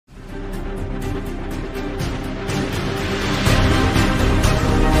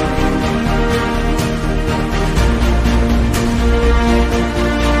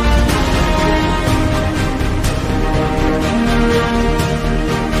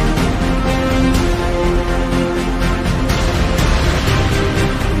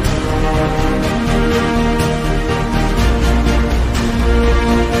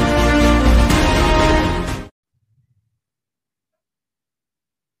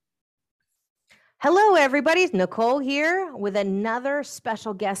Hello, everybody. It's Nicole here with another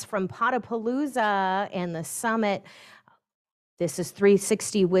special guest from Potapalooza and the summit. This is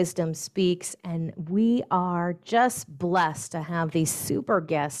 360 Wisdom Speaks, and we are just blessed to have these super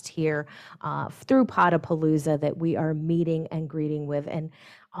guests here through Potapalooza that we are meeting and greeting with, and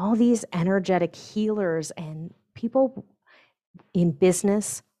all these energetic healers and people in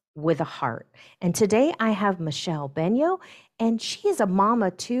business with a heart. And today I have Michelle Benyo, and she is a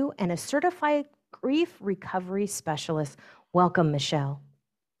mama too and a certified grief recovery specialist. Welcome, Michelle.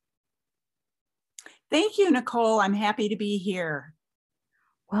 Thank you, Nicole. I'm happy to be here.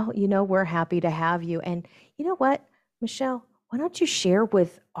 Well, we're happy to have you. And you know what, Michelle, why don't you share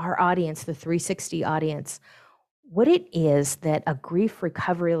with our audience, the 360 audience, what it is that a grief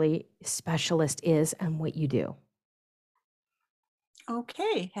recovery specialist is and what you do?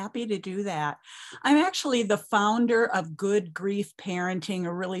 Okay, happy to do that. I'm actually the founder of Good Grief Parenting,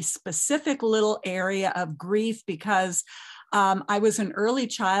 a really specific little area of grief because I was an early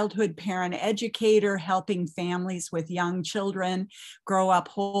childhood parent educator, helping families with young children grow up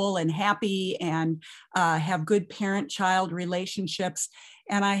whole and happy and have good parent-child relationships.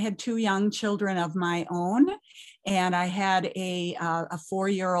 And I had two young children of my own. And I had a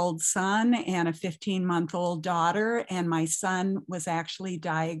 4-year-old son and a 15-month-old daughter. And my son was actually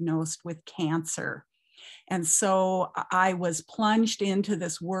diagnosed with cancer. And so I was plunged into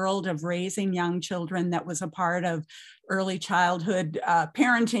this world of raising young children that was a part of early childhood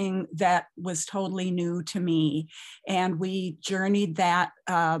parenting that was totally new to me. And we journeyed that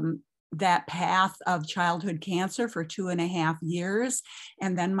path of childhood cancer for 2.5 years.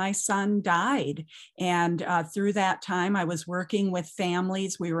 And then my son died. And through that time, I was working with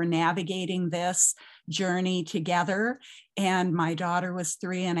families. We were navigating this journey together. And my daughter was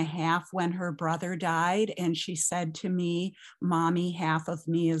 3.5 when her brother died. And she said to me, "Mommy, half of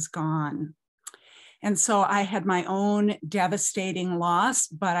me is gone." And so I had my own devastating loss,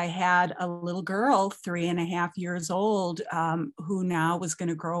 but I had a little girl, 3.5 years old, who now was going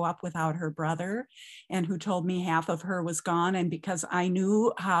to grow up without her brother and who told me half of her was gone. And because I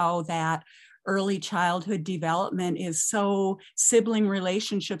knew how that early childhood development is so, sibling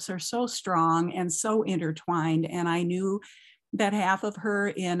relationships are so strong and so intertwined. And I knew that half of her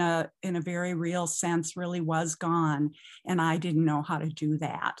in a very real sense really was gone. And I didn't know how to do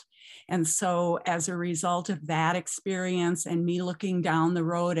that. And so as a result of that experience and me looking down the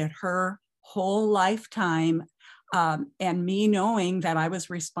road at her whole lifetime, and me knowing that I was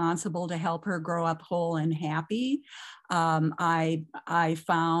responsible to help her grow up whole and happy, I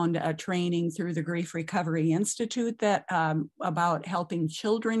found a training through the Grief Recovery Institute that about helping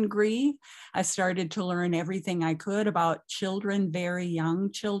children grieve. I started to learn everything I could about children, very young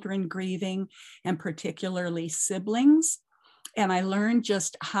children grieving, and particularly siblings. And I learned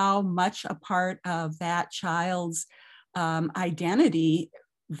just how much a part of that child's identity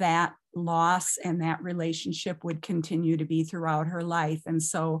that loss and that relationship would continue to be throughout her life. And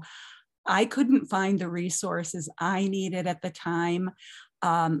so I couldn't find the resources I needed at the time.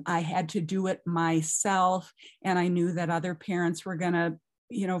 I had to do it myself. And I knew that other parents were going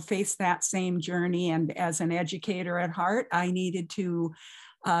to face that same journey. And as an educator at heart, I needed to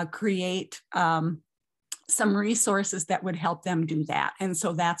create some resources that would help them do that. And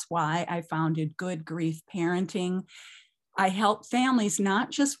so that's why I founded Good Grief Parenting. I help families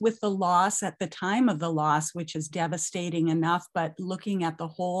not just with the loss at the time of the loss, which is devastating enough, but looking at the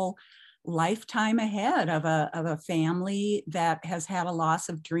whole lifetime ahead of a family that has had a loss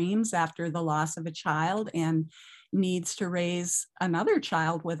of dreams after the loss of a child and needs to raise another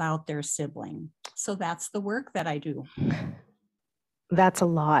child without their sibling. So that's the work that I do. That's a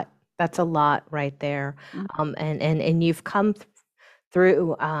lot. That's a lot right there. And you've come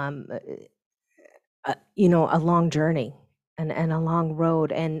through, a long journey and a long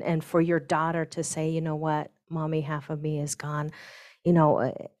road. And for your daughter to say, you know what, Mommy, half of me is gone,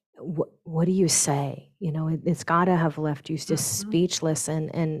 what do you say? It's got to have left you just speechless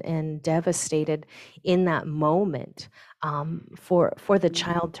and devastated in that moment. For the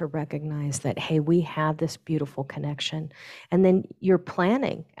child to recognize that, hey, we have this beautiful connection, and then you're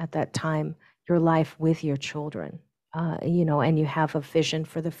planning at that time your life with your children, and you have a vision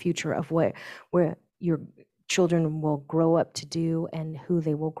for the future of where your children will grow up to do and who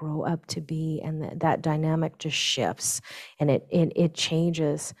they will grow up to be, and that dynamic just shifts and it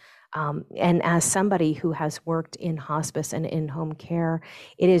changes. And as somebody who has worked in hospice and in home care,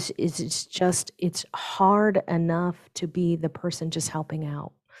 it's hard enough to be the person just helping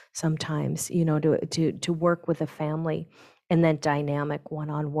out sometimes, to work with a family and then dynamic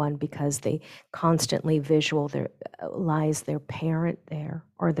one-on-one, because they constantly visualize their parent there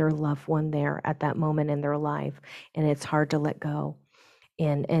or their loved one there at that moment in their life, and it's hard to let go.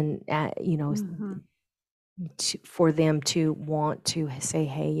 And you know, for them to want to say,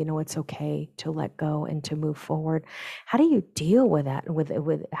 hey, you know, it's okay to let go and to move forward. How do you deal with that? With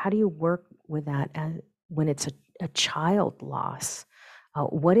how do you work with that when it's a child loss?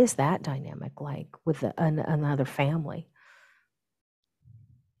 What is that dynamic like with another family?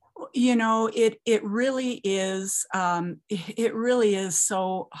 You know, it really is it really is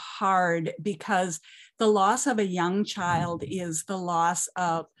so hard, because the loss of a young child is the loss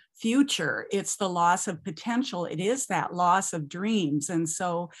of future. It's the loss of potential. It is that loss of dreams. And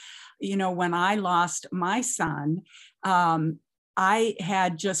so, you know, when I lost my son, I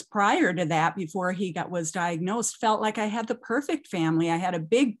had, just prior to that, before he was diagnosed, felt like I had the perfect family. I had a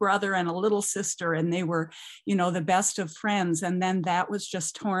big brother and a little sister, and they were, you know, the best of friends. And then that was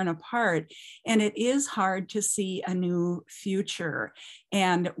just torn apart. And it is hard to see a new future.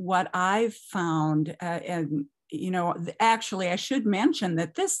 And what I've found, and you know, actually, I should mention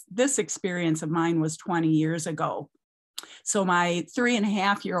that this experience of mine was 20 years ago. So my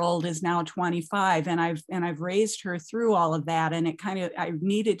 3.5-year-old is now 25, and I've raised her through all of that. And I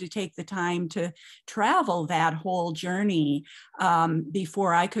needed to take the time to travel that whole journey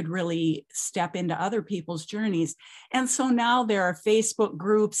before I could really step into other people's journeys. And so now there are Facebook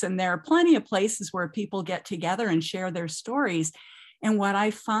groups, and there are plenty of places where people get together and share their stories. And what I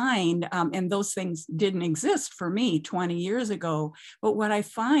find, and those things didn't exist for me 20 years ago, but what I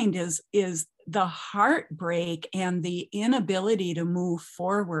find is the heartbreak and the inability to move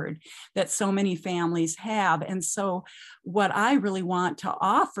forward that so many families have. And so what I really want to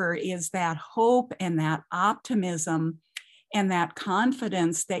offer is that hope and that optimism and that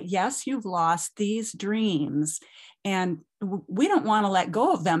confidence that, yes, you've lost these dreams, and we don't want to let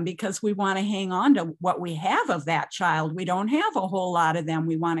go of them, because we want to hang on to what we have of that child. We don't have a whole lot of them.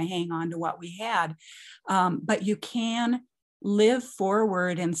 We want to hang on to what we had. But you can live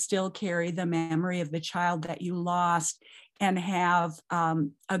forward and still carry the memory of the child that you lost, and have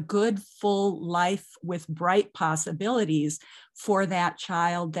a good, full life with bright possibilities for that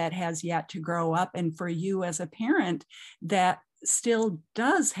child that has yet to grow up, and for you as a parent that still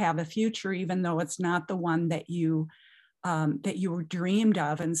does have a future, even though it's not the one that you were dreamed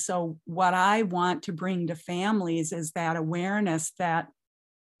of. And so what I want to bring to families is that awareness that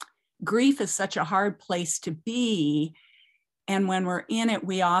grief is such a hard place to be. And when we're in it,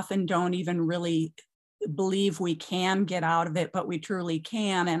 we often don't even really believe we can get out of it, but we truly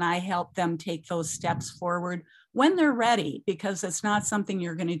can. And I help them take those steps forward when they're ready, because it's not something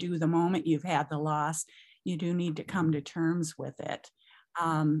you're going to do the moment you've had the loss. You do need to come to terms with it.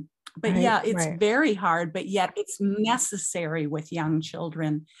 But yeah, it's very hard, but yet it's necessary with young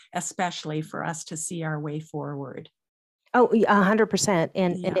children, especially for us to see our way forward. Oh, 100%.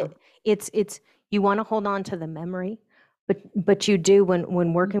 And it's you want to hold on to the memory, but you do,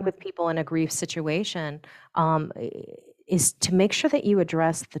 when working with people in a grief situation, is to make sure that you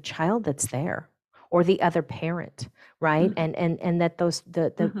address the child that's there, or the other parent, right? And that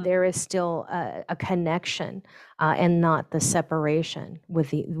there is still a connection, and not the separation with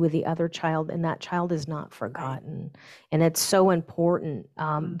the other child, and that child is not forgotten. And it's so important,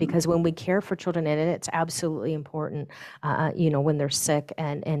 because when we care for children, and it's absolutely important, you know, when they're sick,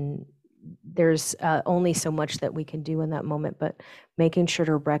 and there's only so much that we can do in that moment, but making sure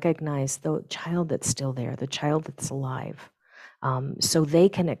to recognize the child that's still there, the child that's alive, so they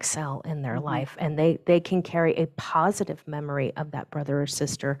can excel in their life, and they can carry a positive memory of that brother or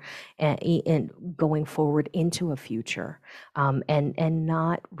sister, and going forward into a future, and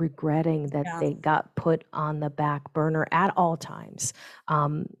not regretting that they got put on the back burner at all times.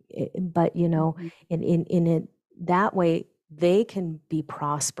 But you know, in it that way, they can be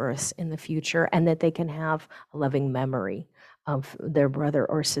prosperous in the future, and that they can have a loving memory of their brother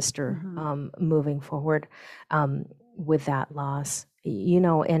or sister, moving forward, with that loss. You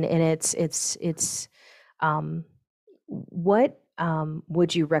know, and it's what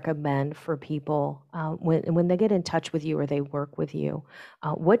would you recommend for people when they get in touch with you or they work with you?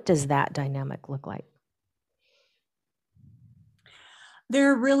 What does that dynamic look like? There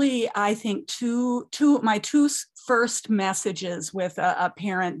are really, I think, my two first messages with a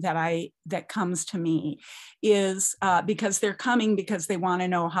parent that comes to me is because they're coming because they want to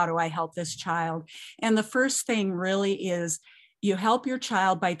know, how do I help this child? And the first thing really is, you help your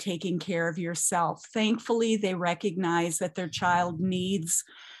child by taking care of yourself. Thankfully, they recognize that their child needs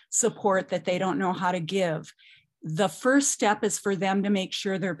support that they don't know how to give. the first step is for them to make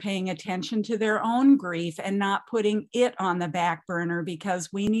sure they're paying attention to their own grief and not putting it on the back burner, because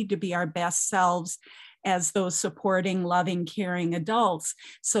we need to be our best selves as those supporting, loving, caring adults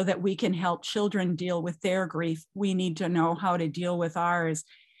so that we can help children deal with their grief. We need to know how to deal with ours.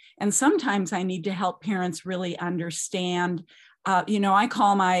 And sometimes I need to help parents really understand. I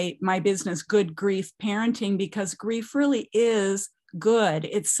call my business Good Grief Parenting, because grief really is good.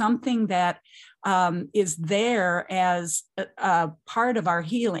 It's something that is there as a part of our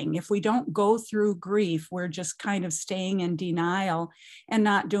healing. If we don't go through grief, we're just kind of staying in denial and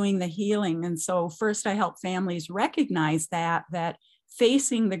not doing the healing. And so first, I help families recognize that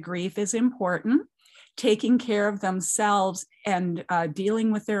facing the grief is important, taking care of themselves and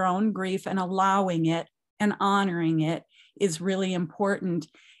dealing with their own grief and allowing it and honoring it is really important.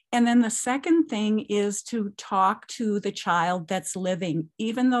 And then the second thing is to talk to the child that's living,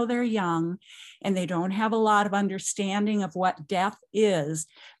 even though they're young and they don't have a lot of understanding of what death is.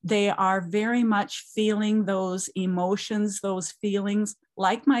 They are very much feeling those emotions, those feelings,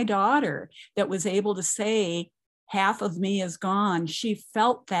 like my daughter that was able to say, half of me is gone. She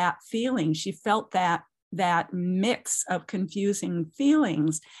felt that feeling. She felt that mix of confusing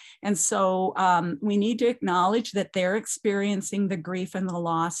feelings. And so we need to acknowledge that they're experiencing the grief and the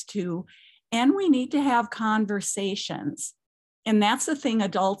loss too. And we need to have conversations. And that's the thing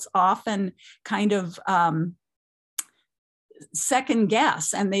adults often kind of second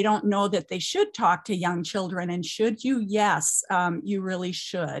guess, and they don't know that they should talk to young children. And should you? Yes, you really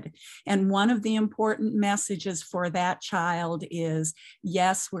should. And one of the important messages for that child is,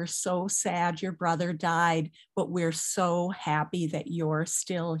 yes, we're so sad your brother died, but we're so happy that you're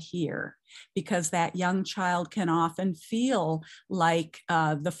still here. Because that young child can often feel like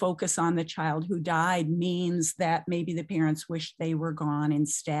the focus on the child who died means that maybe the parents wish they were gone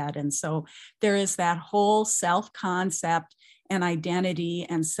instead. And so there is that whole self-concept and identity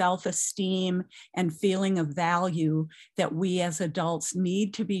and self-esteem and feeling of value that we as adults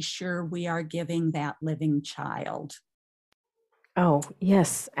need to be sure we are giving that living child. Oh,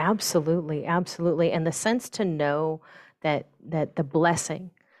 yes, absolutely, absolutely. And the sense to know that the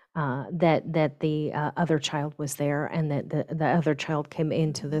blessing that the other child was there, and that the other child came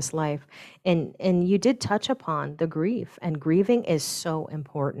into this life. And you did touch upon the grief, and grieving is so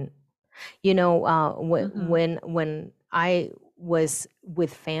important. Mhm. When I was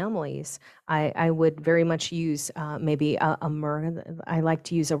with families, I would very much use maybe a myrrh. I like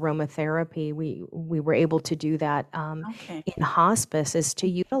to use aromatherapy. We were able to do that Okay. in hospice, is to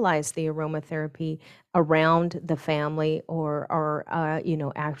utilize the aromatherapy around the family, or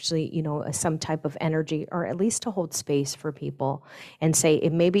actually, some type of energy, or at least to hold space for people, and say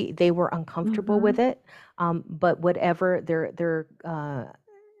if maybe they were uncomfortable with Mhm. it, but whatever their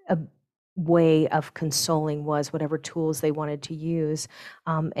a way of consoling was, whatever tools they wanted to use,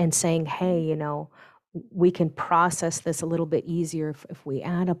 and saying, hey, we can process this a little bit easier if we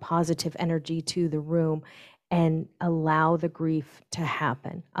add a positive energy to the room and allow the grief to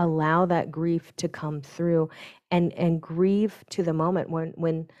happen, allow that grief to come through, and grieve to the moment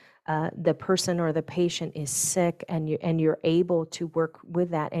when the person or the patient is sick, and you're able to work with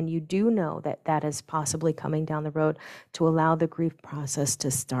that, and you do know that that is possibly coming down the road, to allow the grief process to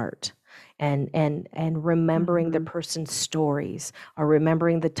start, and remembering the Mhm. person's stories, or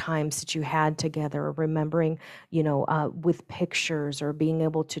remembering the times that you had together, or remembering, with pictures, or being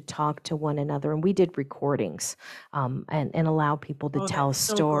able to talk to one another. And we did recordings, and allow people to Oh, tell that's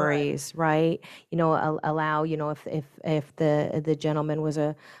so good. stories, right? Allow, if the gentleman was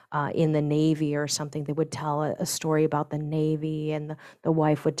in the Navy or something, they would tell a story about the Navy, and the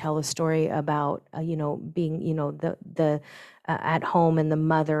wife would tell a story about, being, the at home, and the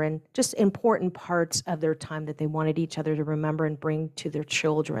mother, and just important parts of their time that they wanted each other to remember and bring to their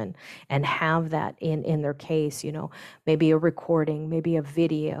children, and have that in their case, maybe a recording, maybe a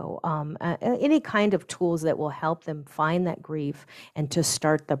video, any kind of tools that will help them find that grief and to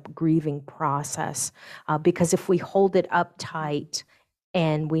start the grieving process. Because if we hold it up tight,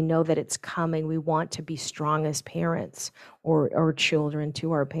 and we know that it's coming, we want to be strong as parents, or children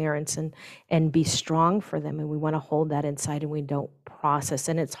to our parents, and be strong for them, and we want to hold that inside, and we don't process.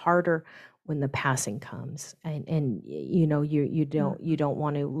 And it's harder when the passing comes, and you Mhm. don't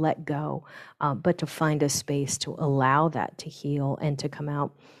want to let go, but to find a space to allow that to heal and to come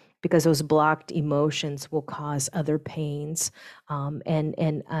out. because those blocked emotions will cause other pains,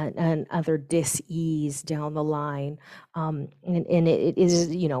 and other dis-ease down the line. And it is,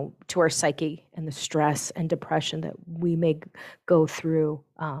 to our psyche and the stress and depression that we may go through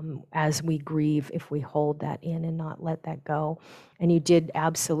as we grieve, if we hold that in and not let that go. And you did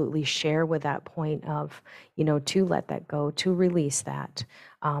absolutely share with that point of, to let that go, to release that,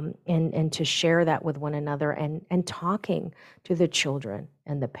 and to share that with one another, and talking to the children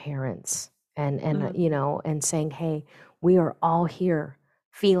and the parents, and saying, hey, we are all here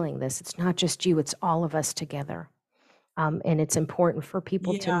feeling this. It's not just you, it's all of us together. And it's important for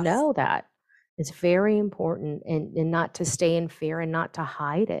people to Yes. know that. It's very important, and not to stay in fear, and not to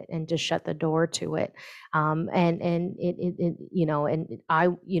hide it, and to shut the door to it. And I,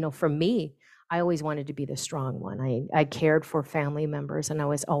 for me, I always wanted to be the strong one. I cared for family members, and I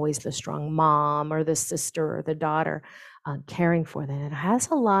was always the strong mom or the sister or the daughter, caring for them. It has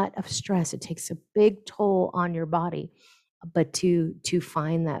a lot of stress. It takes a big toll on your body, but to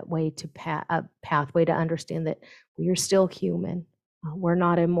find that way, a pathway to understand that we are still human. We're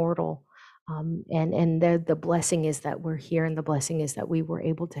not immortal. And the blessing is that we're here, and the blessing is that we were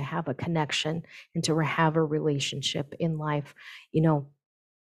able to have a connection and to have a relationship in life,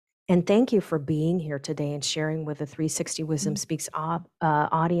 and thank you for being here today and sharing with the 360 Wisdom Speaks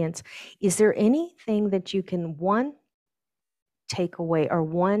audience. Is there anything that you can, one takeaway or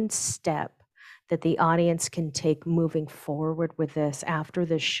one step that the audience can take moving forward with this after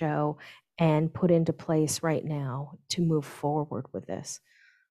the show, and put into place right now to move forward with this?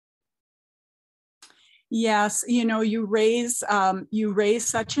 Yes, you raise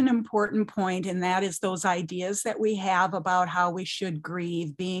such an important point, and that is those ideas that we have about how we should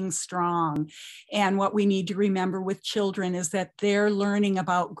grieve, being strong. And what we need to remember with children is that they're learning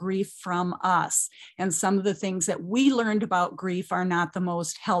about grief from us. And some of the things that we learned about grief are not the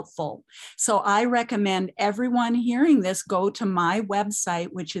most helpful. So I recommend everyone hearing this go to my website,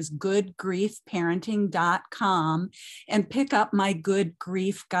 which is goodgriefparenting.com, and pick up my Good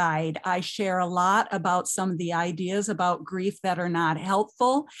Grief Guide. I share a lot about some of the ideas about grief that are not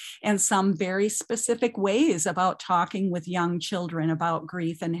helpful, and some very specific ways about talking with young children about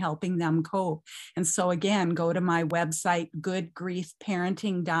grief and helping them cope. And so again, go to my website,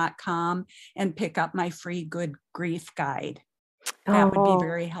 goodgriefparenting.com, and pick up my free Good Grief Guide. That would be Oh,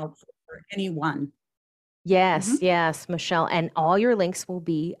 very helpful for anyone. yes, Mhm. yes, Michelle. And all your links will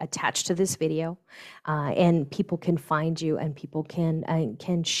be attached to this video, and people can find you, and people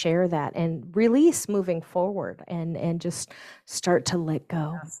can share that and release moving forward, and just start to let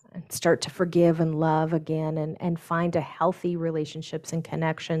go, Yes. and start to forgive and love again, and find a healthy relationships and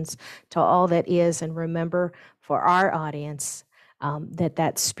connections to all that is. And remember, for our audience,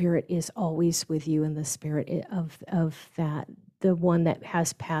 that spirit is always with you, and the spirit of that, the one that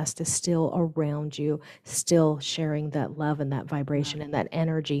has passed, is still around you, still sharing that love and that Yeah. vibration, and that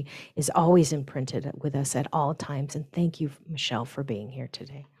energy is always imprinted with us at all times. And thank you, Michelle, for being here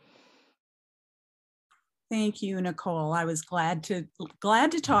today. Thank you, Nicole. I was glad to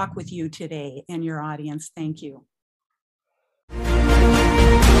talk with you today and your audience. Thank you.